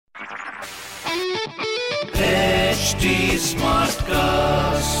HT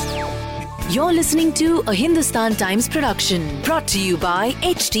Smartcast. You're listening to a Hindustan Times production brought to you by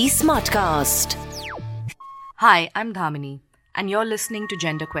HT Smartcast. Hi, I'm Dhamini, and you're listening to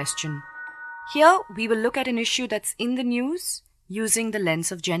Gender Question. Here, we will look at an issue that's in the news using the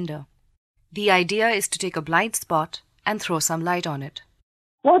lens of gender. The idea is to take a blind spot and throw some light on it.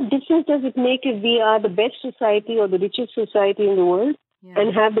 What difference does it make if we are the best society or the richest society in the world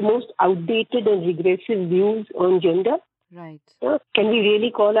and have the most outdated and regressive views on gender? Right. Can we really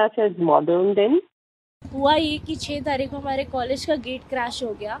call ourselves modern then? हुआ ये कि 6 तारीख को हमारे college का gate crash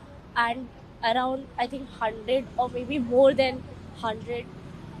हो गया and around I think 100 और maybe more than 100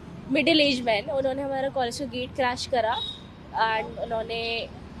 middle age man उन्होंने हमारा कॉलेज का गेट क्रैश करा एंड उन्होंने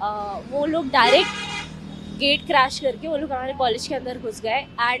वो लोग डायरेक्ट गेट क्रैश करके वो लोग हमारे कॉलेज के अंदर घुस गए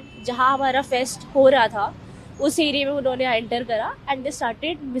एंड जहाँ हमारा फेस्ट हो रहा था उस एरिया में उन्होंने एंटर करा and they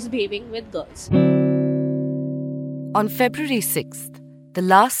started misbehaving with girls. On February 6th, the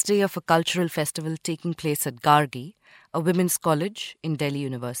last day of a cultural festival taking place at Gargi, a women's college in Delhi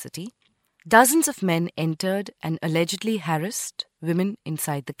University, dozens of men entered and allegedly harassed women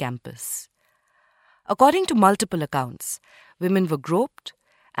inside the campus. According to multiple accounts, women were groped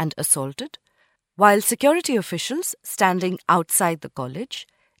and assaulted, while security officials standing outside the college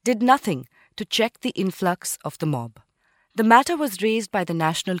did nothing to check the influx of the mob. The matter was raised by the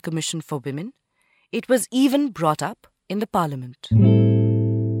National Commission for Women. It was even brought up in the parliament.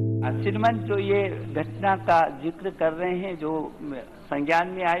 श्रीमान जो ये घटना का जिक्र कर रहे हैं जो संज्ञान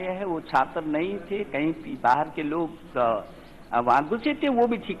में आया है वो छात्र नहीं थे, कहीं बाहर के लोग वहाँ घुसे थे, वो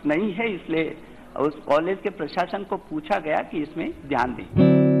भी ठीक नहीं है. इसलिए उस कॉलेज के प्रशासन को पूछा गया कि इसमें ध्यान दें.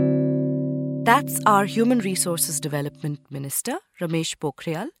 That's our Human Resources Development Minister, Ramesh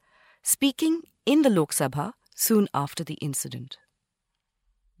Pokhriyal, speaking in the Lok Sabha soon after the incident.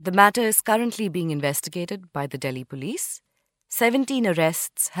 The matter is currently being investigated by the Delhi police. 17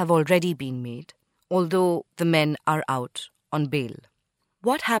 arrests have already been made, although the men are out on bail.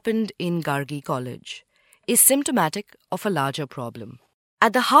 What happened in Gargi College is symptomatic of a larger problem.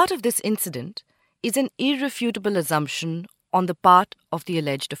 At the heart of this incident is an irrefutable assumption on the part of the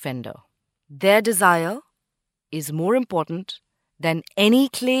alleged offender. Their desire is more important than any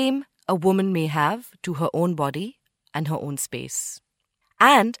claim a woman may have to her own body and her own space.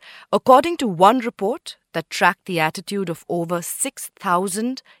 And according to one report that tracked the attitude of over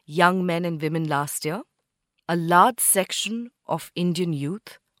 6,000 young men and women last year, a large section of Indian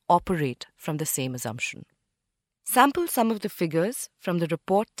youth operate from the same assumption. Sample some of the figures from the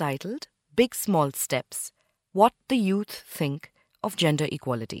report titled Big Small Steps, What the Youth Think of Gender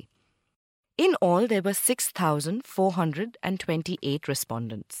Equality. In all, there were 6,428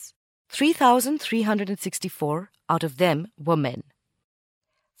 respondents. 3,364 out of them were men.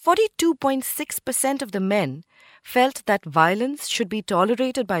 42.6% of the men felt that violence should be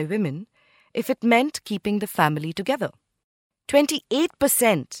tolerated by women if it meant keeping the family together.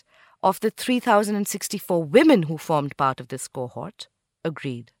 28% of the 3,064 women who formed part of this cohort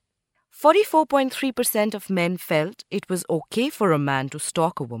agreed. 44.3% of men felt it was okay for a man to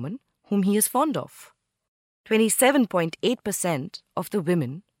stalk a woman whom he is fond of. 27.8% of the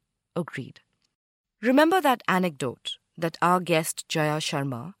women agreed. Remember that anecdote that our guest Jaya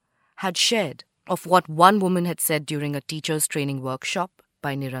Sharma had shared of what one woman had said during a teacher's training workshop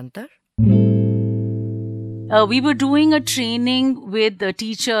by Nirantar? We were doing a training with the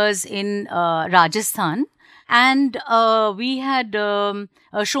teachers in Rajasthan, and we had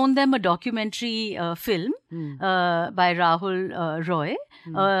shown them a documentary film by Rahul Roy,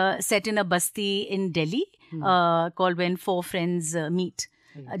 set in a basti in Delhi, called When Four Friends Meet.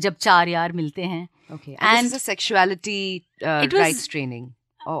 जब चार यार मिलते हैं. Okay. And this is a sexuality rights training.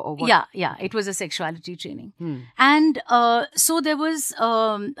 Or what? Yeah, it was a sexuality training. And so there was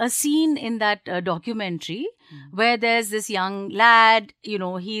a scene in that documentary where there's this young lad,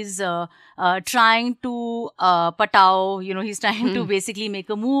 he's trying to patao, he's trying to basically make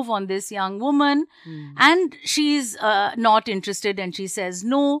a move on this young woman, and she's not interested and she says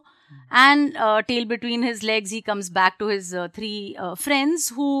no. And tail between his legs, he comes back to his three friends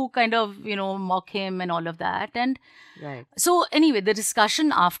who kind of, mock him and all of that. And right. So anyway, the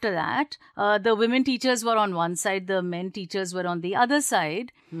discussion after that, the women teachers were on one side, the men teachers were on the other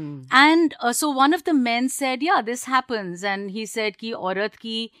side. And so one of the men said, yeah, this happens. And he said कि औरत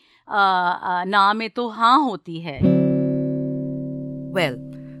की ना में तो हाँ होती है. Well,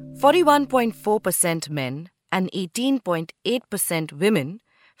 41.4% men and 18.8% women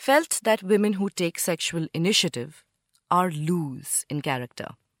felt that women who take sexual initiative are loose in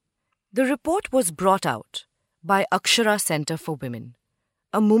character. The report was brought out by Akshara Center for Women,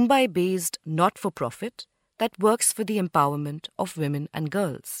 a Mumbai-based not-for-profit that works for the empowerment of women and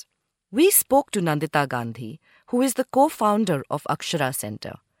girls. We spoke to Nandita Gandhi, who is the co-founder of Akshara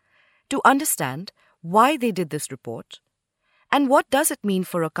Center, to understand why they did this report and what does it mean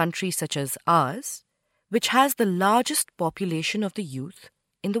for a country such as ours, which has the largest population of the youth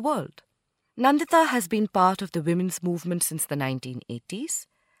in the world. Nandita has been part of the women's movement since the 1980s,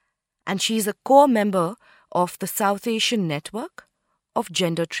 and she is a core member of the South Asian Network of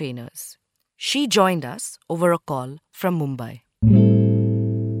Gender Trainers. She joined us over a call from Mumbai.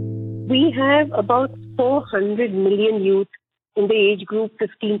 We have about 400 million youth in the age group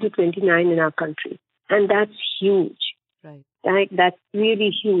 15 to 29 in our country. And that's huge. Right? That's really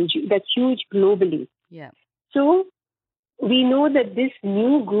huge. That's huge globally. Yeah. So we know that this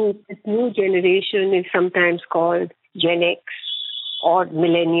new group, this new generation is sometimes called Gen X or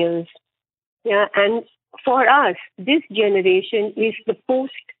millennials. Yeah. And for us, this generation is the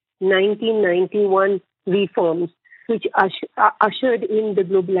post-1991 reforms which ushered in the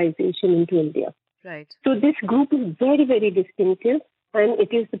globalization into India. Right. So this group is very, very distinctive, and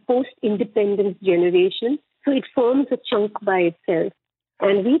it is the post-independence generation. So it forms a chunk by itself.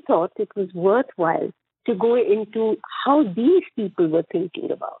 And we thought it was worthwhile to go into how these people were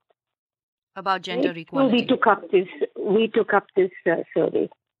thinking about gender right? equality. So we took up this survey.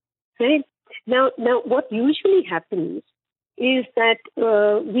 Right? Now, what usually happens is that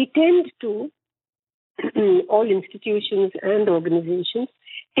we tend to, all institutions and organizations,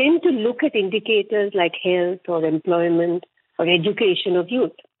 tend to look at indicators like health or employment or education of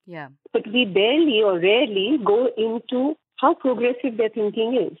youth. Yeah. But we barely or rarely go into how progressive their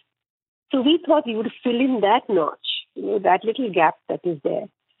thinking is. So we thought we would fill in that notch, that little gap that is there.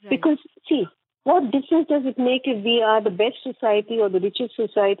 Right. Because, see, what difference does it make if we are the best society or the richest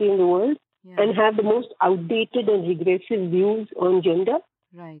society in the world and have the most outdated and regressive views on gender?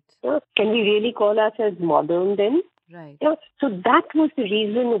 Right. Can we really call ourselves modern then? Right. So that was the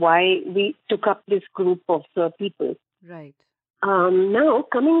reason why we took up this group of people. Right. Now,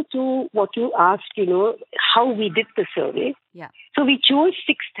 coming to what you asked, how we did the survey. Yeah. So we chose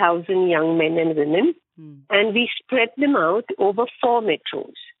 6,000 young men and women, and we spread them out over 4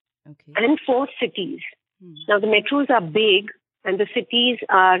 metros and 4 cities. Now, the metros are big, and the cities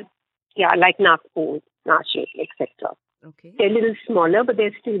are, like Nagpur, Nashik, etc. Okay. They're a little smaller, but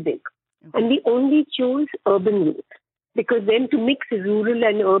they're still big. Okay. And we only chose urban youth, because then to mix rural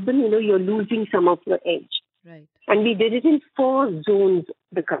and urban, you're losing some of your edge. Right. And we did it in 4 zones of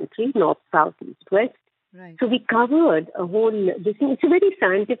the country, north, south, east, west. Right. So we covered a whole, it's a very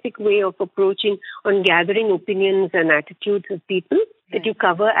scientific way of approaching on gathering opinions and attitudes of people, that you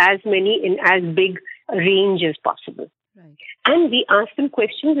cover as many in as big a range as possible. Right. And we asked them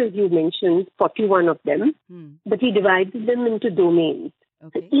questions, as you mentioned, 41 of them, but we divided them into domains.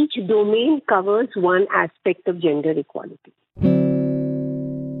 Okay. So each domain covers one aspect of gender equality.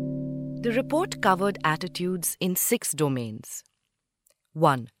 The report covered attitudes in 6 domains.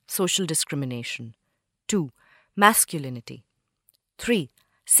 1. Social discrimination. 2. Masculinity. 3.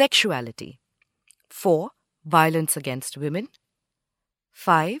 Sexuality. 4. Violence against women.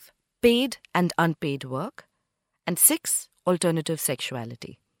 5. Paid and unpaid work. And 6. Alternative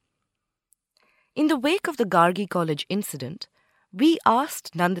sexuality. In the wake of the Gargi College incident, we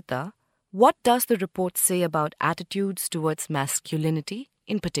asked Nandita, what does the report say about attitudes towards masculinity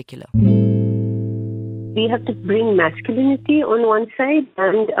in particular? We have to bring masculinity on one side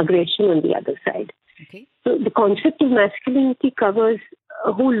and aggression on the other side. Okay. So the concept of masculinity covers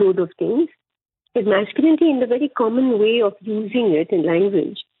a whole load of things. But masculinity, in the very common way of using it in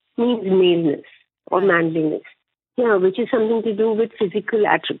language, means maleness or manliness. Which is something to do with physical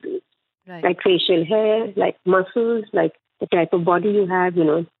attributes, like facial hair, like muscles, like the type of body you have,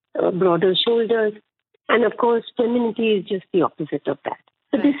 broader shoulders. And of course, femininity is just the opposite of that.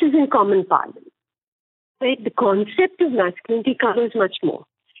 So this is in common parlance. Right? The concept of masculinity covers much more.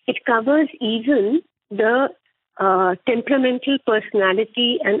 It covers even the temperamental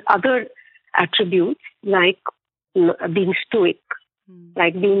personality and other attributes like being stoic,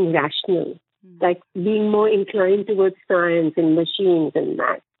 like being rational, like being more inclined towards science and machines and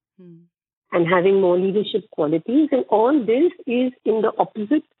math, and having more leadership qualities. And all this is in the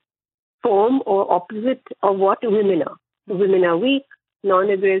opposite form or opposite of what women are. Women are weak,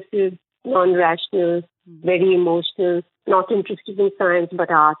 non-aggressive, non-rational, very emotional, not interested in science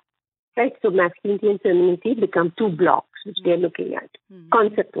but art. Right? So masculinity and femininity become 2 blocks which they're looking at,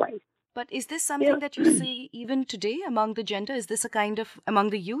 concept-wise. But is this something that you see even today among the gender? Is this a kind of,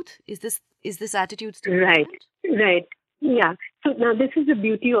 among the youth? Is this attitude still Right. present? Yeah. So now this is the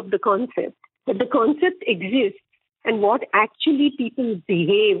beauty of the concept. That the concept exists, and what actually people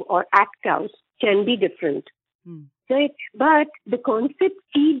behave or act out can be different. Hmm. Right? But the concept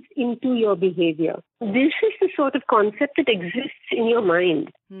feeds into your behavior. This is the sort of concept that exists in your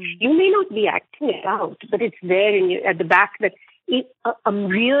mind. You may not be acting it out, but it's there at the back that a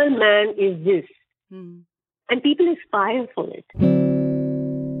real man is this. And people aspire for it.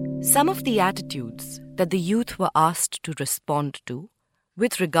 Some of the attitudes that the youth were asked to respond to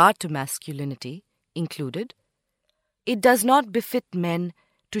with regard to masculinity included: it does not befit men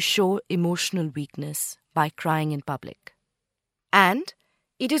to show emotional weakness by crying in public. And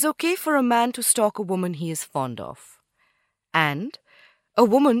it is okay for a man to stalk a woman he is fond of. And a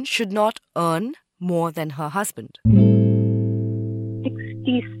woman should not earn more than her husband.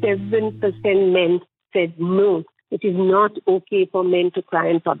 67% men said no, it is not okay for men to cry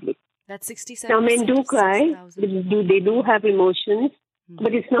in public. That's 67%. Now men do cry, they do have emotions,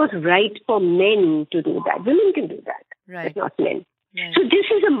 but it's not right for men to do that. Women can do that, but not men. Right. So this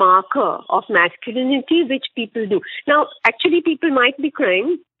is a marker of masculinity which people do. Now, actually people might be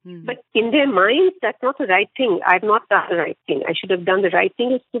crying, but in their minds, that's not the right thing. I've not done the right thing. I should have done the right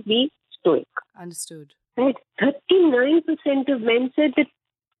thing is to be stoic. Understood. Right? 39% of men said that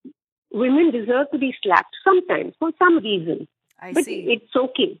women deserve to be slapped sometimes for some reason. But it's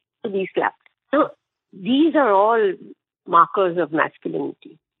okay to be slapped. So these are all markers of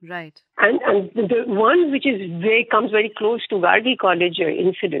masculinity. Right. And the one which comes very close to Gargi College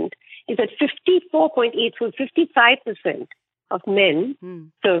incident is that 54.8, so 55% of men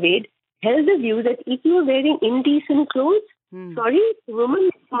surveyed held the view that if you are wearing indecent clothes, sorry,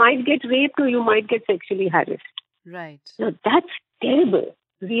 women might get raped or you might get sexually harassed. Right. Now that's terrible,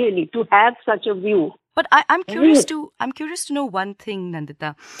 really, to have such a view. But I'm curious to know one thing,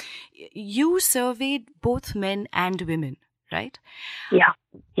 Nandita. You surveyed both men and women, right? Yeah.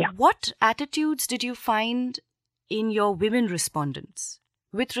 What attitudes did you find in your women respondents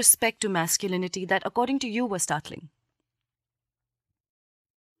with respect to masculinity that, according to you, were startling?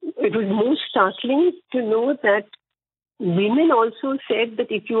 It was most startling to know that women also said that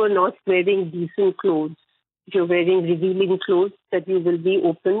if you are not wearing decent clothes, if you're wearing revealing clothes, that you will be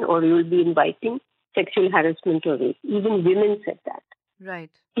open or you will be inviting sexual harassment or rape. Even women said that.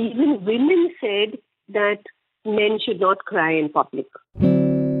 Right. Even women said that men should not cry in public.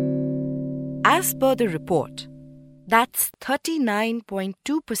 As per the report, that's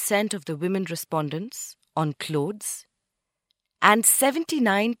 39.2% of the women respondents on clothes and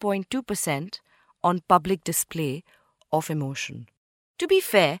 79.2% on public display of emotion. To be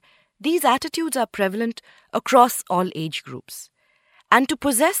fair, these attitudes are prevalent across all age groups. And to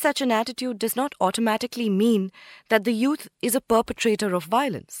possess such an attitude does not automatically mean that the youth is a perpetrator of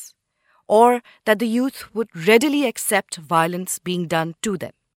violence, or that the youth would readily accept violence being done to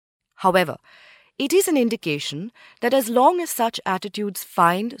them. However, it is an indication that as long as such attitudes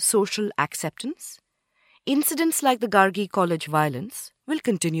find social acceptance, incidents like the Gargi College violence will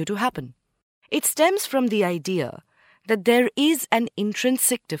continue to happen. It stems from the idea that there is an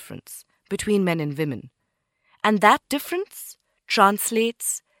intrinsic difference between men and women, and that difference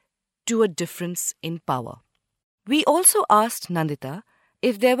translates to a difference in power. We also asked Nandita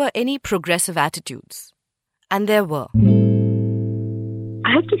if there were any progressive attitudes, and there were.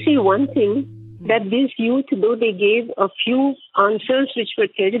 I have to say one thing, that this youth, though they gave a few answers which were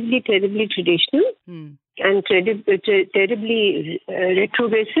terribly, terribly traditional and terribly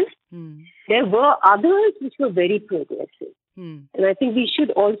retrogressive, there were others which were very progressive. And I think we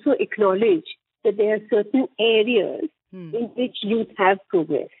should also acknowledge that there are certain areas in which youth have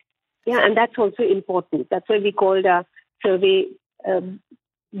progressed. Yeah, and that's also important. That's why we called our survey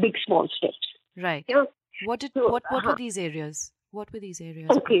Big Small Steps. Right. Yeah. What were these areas? What were these areas?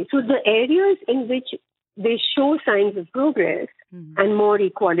 Okay, so the areas in which they show signs of progress and more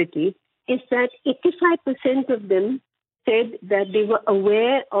equality is that 85% of them said that they were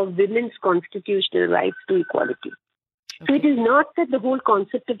aware of women's constitutional rights to equality. Okay. So it is not that the whole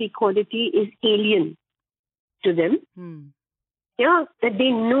concept of equality is alien to them. Yeah, that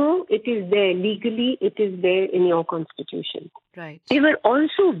they know it is there legally, it is there in your constitution. Right. They were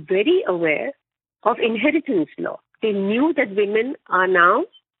also very aware of inheritance law. They knew that women are now,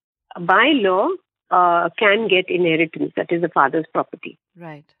 by law, can get inheritance, that is the father's property.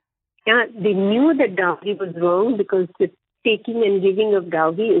 Right. Yeah, they knew that dowry was wrong because the taking and giving of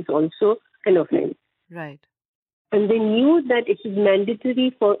dowry is also an offense. Right. And they knew that it is mandatory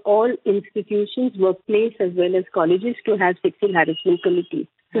for all institutions, workplace as well as colleges to have sexual harassment committees.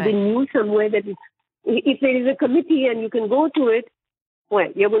 So they knew somewhere that if there is a committee and you can go to it,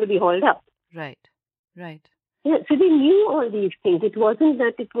 well, you're going to be hauled up. Right. Right. Yeah, so they knew all these things. It wasn't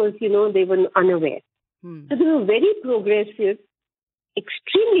that it was, they were unaware. So they were very progressive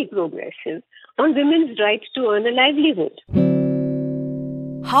extremely progressive on women's right to earn a livelihood.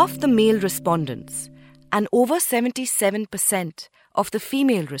 Half the male respondents and over 77% of the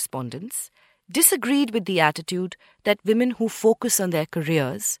female respondents disagreed with the attitude that women who focus on their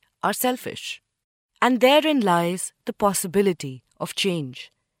careers are selfish. And therein lies the possibility of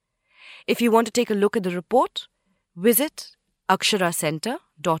change. If you want to take a look at the report, visit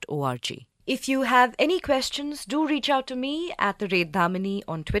aksharacenter.org. If you have any questions, do reach out to me at @Dhamini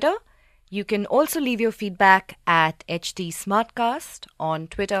on Twitter. You can also leave your feedback at HT Smartcast on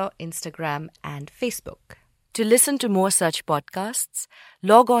Twitter, Instagram, and Facebook. To listen to more such podcasts,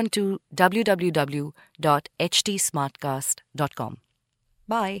 log on to www.htsmartcast.com.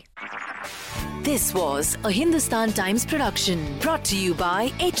 Bye. This was a Hindustan Times production brought to you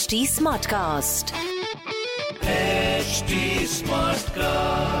by HT Smartcast. HT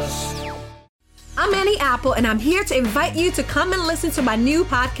Smartcast. I'm Annie Apple, and I'm here to invite you to come and listen to my new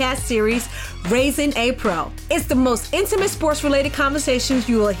podcast series, Raising a Pro. It's the most intimate sports-related conversations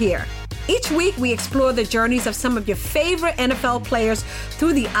you will hear. Each week, we explore the journeys of some of your favorite NFL players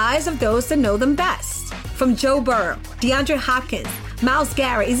through the eyes of those that know them best. From Joe Burrow, DeAndre Hopkins, Myles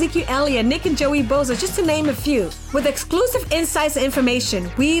Garrett, Ezekiel Elliott, Nick and Joey Bosa, just to name a few. With exclusive insights and information,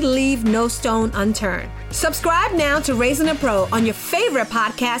 we leave no stone unturned. Subscribe now to Raising a Pro on your favorite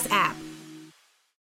podcast app.